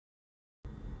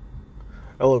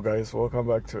Hello guys, welcome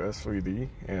back to S3D,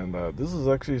 and this is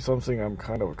actually something I'm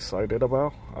kind of excited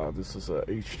about. This is a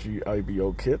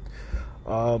HGIBO kit.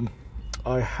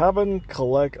 I haven't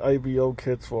collect IBO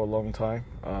kits for a long time.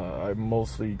 I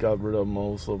mostly got rid of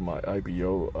most of my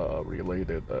IBO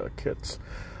related kits.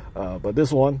 But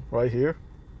this one right here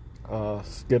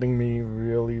is getting me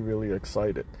really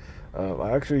excited. I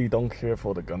actually don't care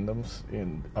for the Gundams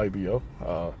in IBO.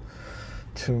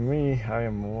 To me, I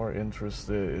am more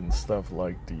interested in stuff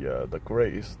like the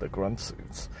Greys, the grunt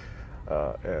suits,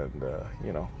 and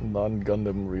you know,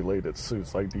 non-Gundam related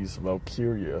suits like these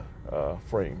Vakyria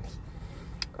frames.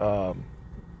 The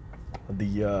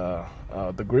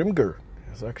Grimgerde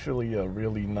is actually a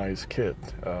really nice kit.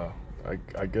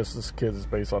 I guess this kit is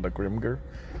based on the Grimgerde.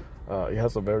 It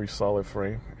has a very solid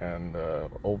frame, and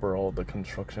overall the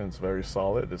construction is very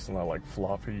solid. It's not like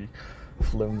floppy,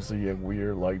 flimsy and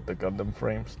weird like the Gundam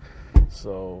frames.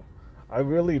 So I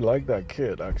really like that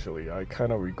kit. Actually, I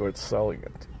kind of regret selling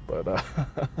it, but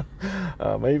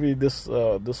maybe this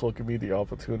will give me the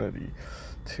opportunity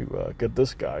to get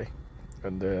this guy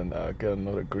and then get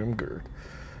another Grimgerde.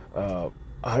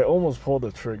 I almost pulled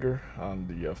the trigger on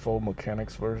the full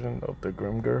mechanics version of the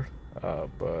Grimgerde,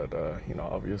 but you know,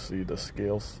 obviously the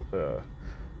scales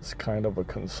is kind of a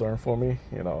concern for me.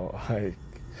 You know,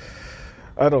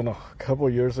 I don't know. A couple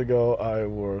of years ago, I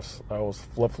was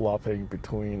flip-flopping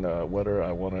between whether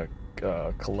I want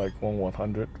to collect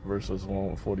 1/100 versus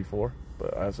 1/144.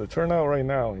 But as it turned out right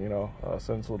now, you know,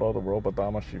 since with all the Robot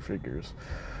Damashi figures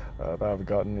that I've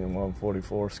gotten in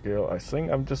 1/44 scale, I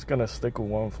think I'm just gonna stick with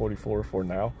 1/44 for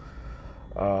now.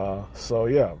 So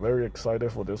yeah, very excited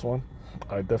for this one.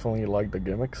 I definitely like the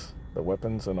gimmicks, the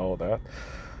weapons, and all that.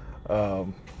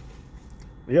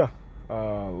 Yeah.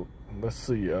 Let's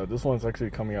see, this one's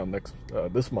actually coming out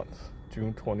this month,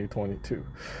 June 2022.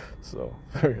 So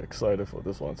very excited for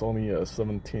this one. It's only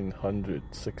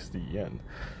 1,760 yen,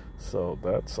 so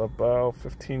that's about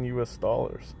 $15 US.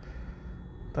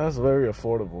 That's very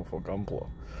affordable for Gunpla.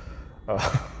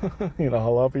 You know, a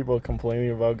lot of people are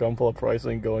complaining about Gunpla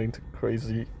pricing going to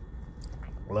crazy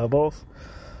levels.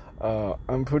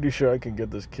 I'm pretty sure I can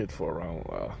get this kit for around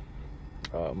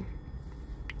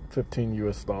 $15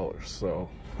 US. So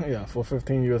yeah, for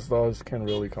 $15 US, can't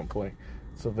really complain.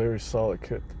 It's a very solid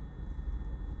kit.